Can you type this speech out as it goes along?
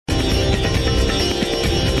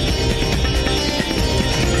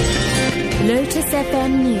Lotus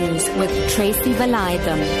FM News with Tracy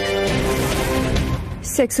Valaydham.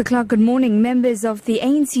 6 o'clock, good morning. Members of the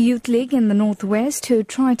ANC Youth League in the Northwest who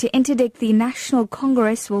tried to interdict the National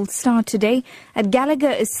Congress will start today at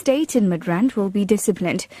Gallagher Estate in Midrand will be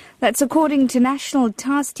disciplined. That's according to National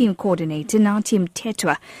Task Team Coordinator Natim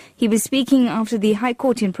Tetwa. He was speaking after the High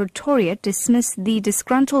Court in Pretoria dismissed the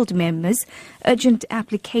disgruntled members' urgent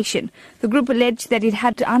application. The group alleged that it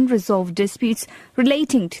had unresolved disputes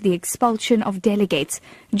relating to the expulsion of delegates.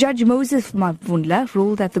 Judge Moses Mavundla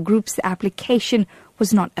ruled that the group's application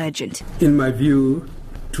was not urgent. In my view,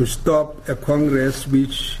 to stop a Congress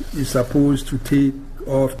which is supposed to take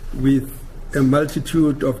off with a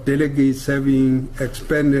multitude of delegates having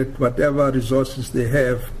expended whatever resources they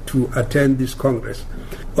have to attend this Congress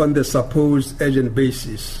on the supposed urgent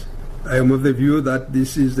basis, I am of the view that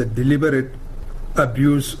this is a deliberate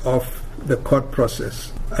abuse of the court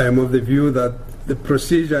process. I am of the view that the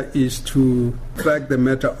procedure is to track the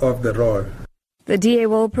matter off the roll. The DA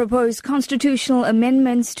will propose constitutional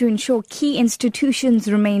amendments to ensure key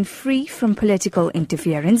institutions remain free from political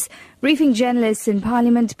interference. Briefing journalists in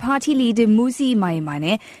Parliament, Party leader Muzi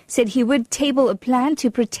Maimane said he would table a plan to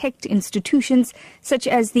protect institutions such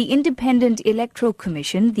as the Independent Electoral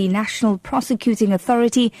Commission, the National Prosecuting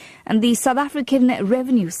Authority and the South African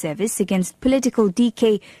Revenue Service against political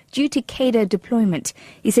decay due to cadre deployment.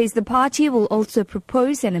 He says the party will also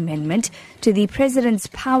propose an amendment to the President's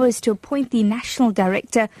powers to appoint the National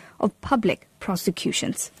Director of Public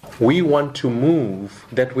Prosecutions. We want to move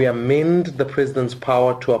that we amend the President's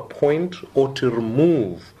power to appoint or to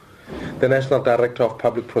remove the National Director of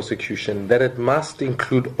Public Prosecution, that it must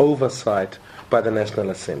include oversight by the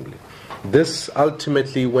National Assembly. This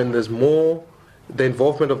ultimately, when there's more, the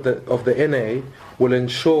involvement of the NA will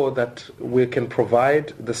ensure that we can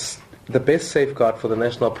provide the best safeguard for the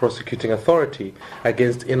National Prosecuting Authority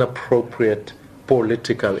against inappropriate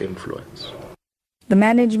political influence. The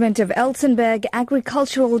management of Elsenburg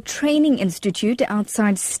Agricultural Training Institute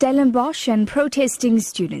outside Stellenbosch and protesting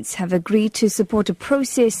students have agreed to support a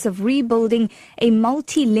process of rebuilding a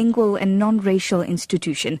multilingual and non-racial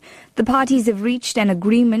institution. The parties have reached an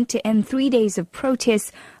agreement to end 3 days of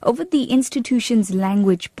protests over the institution's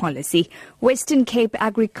language policy. Western Cape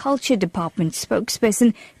Agriculture Department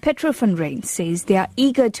spokesperson Petro van Rijn says they are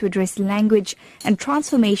eager to address language and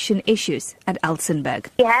transformation issues at Elsenburg.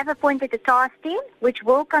 We have appointed a task team which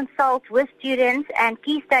will consult with students and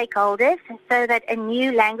key stakeholders so that a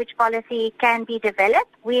new language policy can be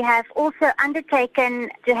developed. We have also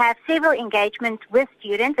undertaken to have several engagements with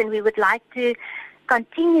students, and we would like to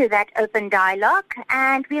continue that open dialogue.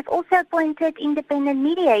 And we have also appointed independent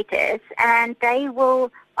mediators, and they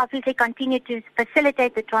will obviously continue to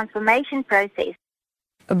facilitate the transformation process.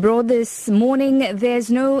 Abroad this morning, there's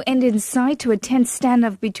no end in sight to a tense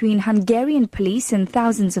standoff between Hungarian police and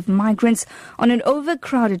thousands of migrants on an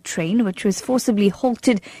overcrowded train which was forcibly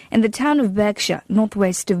halted in the town of Berkshire,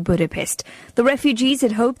 northwest of Budapest. The refugees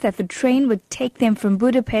had hoped that the train would take them from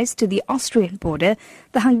Budapest to the Austrian border.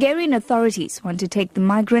 The Hungarian authorities want to take the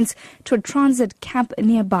migrants to a transit camp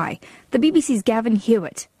nearby. The BBC's Gavin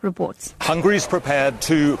Hewitt reports. Hungary's prepared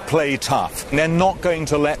to play tough. They're not going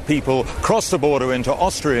to let people cross the border into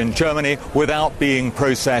Austria and Germany without being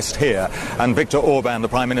processed here. And Viktor Orban, the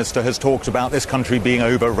Prime Minister, has talked about this country being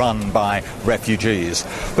overrun by refugees.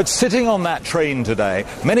 But sitting on that train today,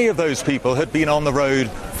 many of those people had been on the road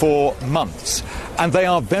for months. And they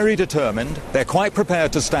are very determined. They're quite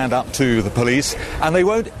prepared to stand up to the police, and they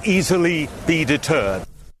won't easily be deterred.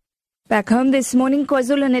 Back home this morning,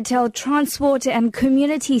 KwaZulu-Natal Transport and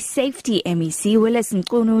Community Safety MEC Willis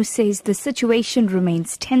Nkunu says the situation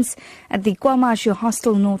remains tense at the KwaMashu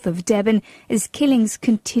hostel north of Durban as killings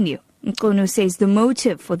continue. Nkunu says the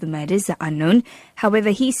motive for the murders are unknown. However,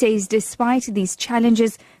 he says despite these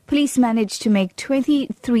challenges, police managed to make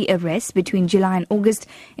 23 arrests between July and August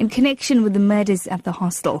in connection with the murders at the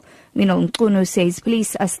hostel. Meanwhile, Nkunu says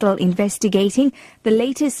police are still investigating the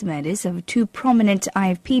latest murders of two prominent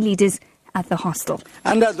IFP leaders at the hostel.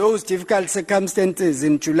 Under those difficult circumstances,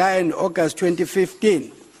 in July and August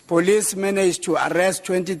 2015, police managed to arrest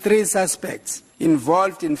 23 suspects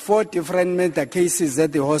involved in 4 different murder cases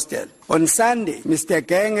at the hostel. On Sunday, Mr.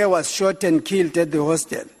 Genge was shot and killed at the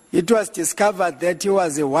hostel. It was discovered that he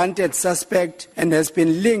was a wanted suspect and has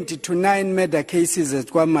been linked to 9 murder cases at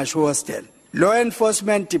KwaMashu hostel. Law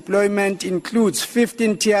enforcement deployment includes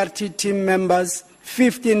 15 TRT team members,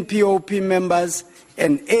 15 POP members,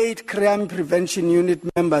 and 8 crime prevention unit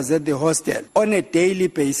members at the hostel on a daily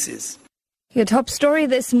basis. Your top story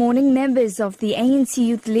this morning, members of the ANC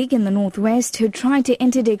Youth League in the Northwest who tried to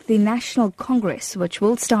interdict the National Congress, which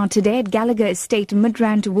will start today at Gallagher Estate,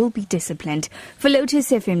 Midrand, will be disciplined. For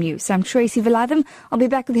Lotus FM News, I'm Tracy Valaydham. I'll be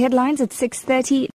back with headlines at 6:30.